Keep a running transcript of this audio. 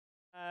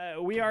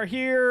We are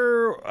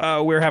here.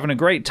 We're having a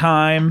great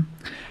time,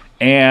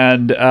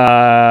 and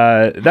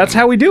that's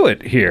how we do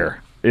it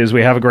here. Is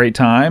we have a great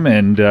time,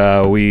 and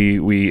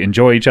we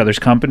enjoy each other's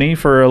company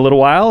for a little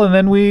while, and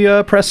then we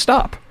press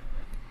stop.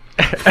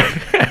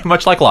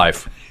 Much like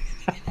life.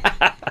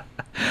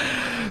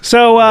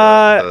 So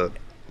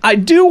I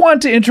do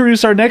want to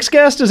introduce our next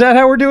guest. Is that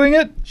how we're doing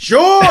it?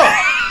 Sure.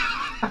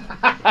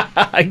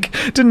 I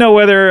didn't know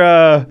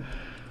whether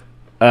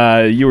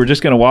you were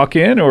just going to walk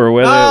in or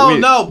whether.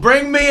 No,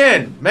 bring me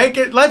in.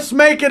 Let's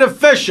make it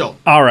official.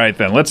 All right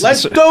then. Let's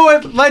do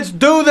it. Let's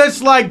do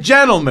this like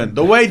gentlemen,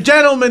 the way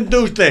gentlemen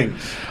do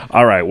things.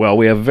 All right. Well,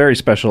 we have a very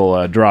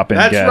special drop-in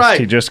That's guest. right.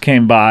 He just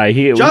came by.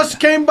 He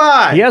came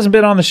by. He hasn't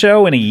been on the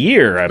show in a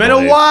year. I Been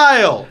believe. a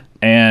while.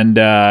 And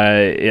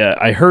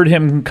I heard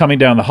him coming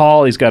down the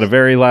hall. He's got a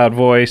very loud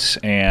voice,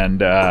 and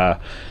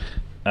let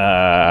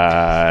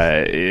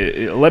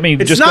me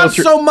It's just not go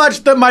through. so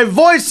much that my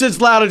voice is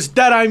loud; it's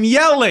that I'm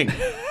yelling.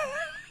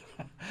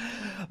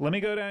 Let me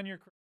go down your.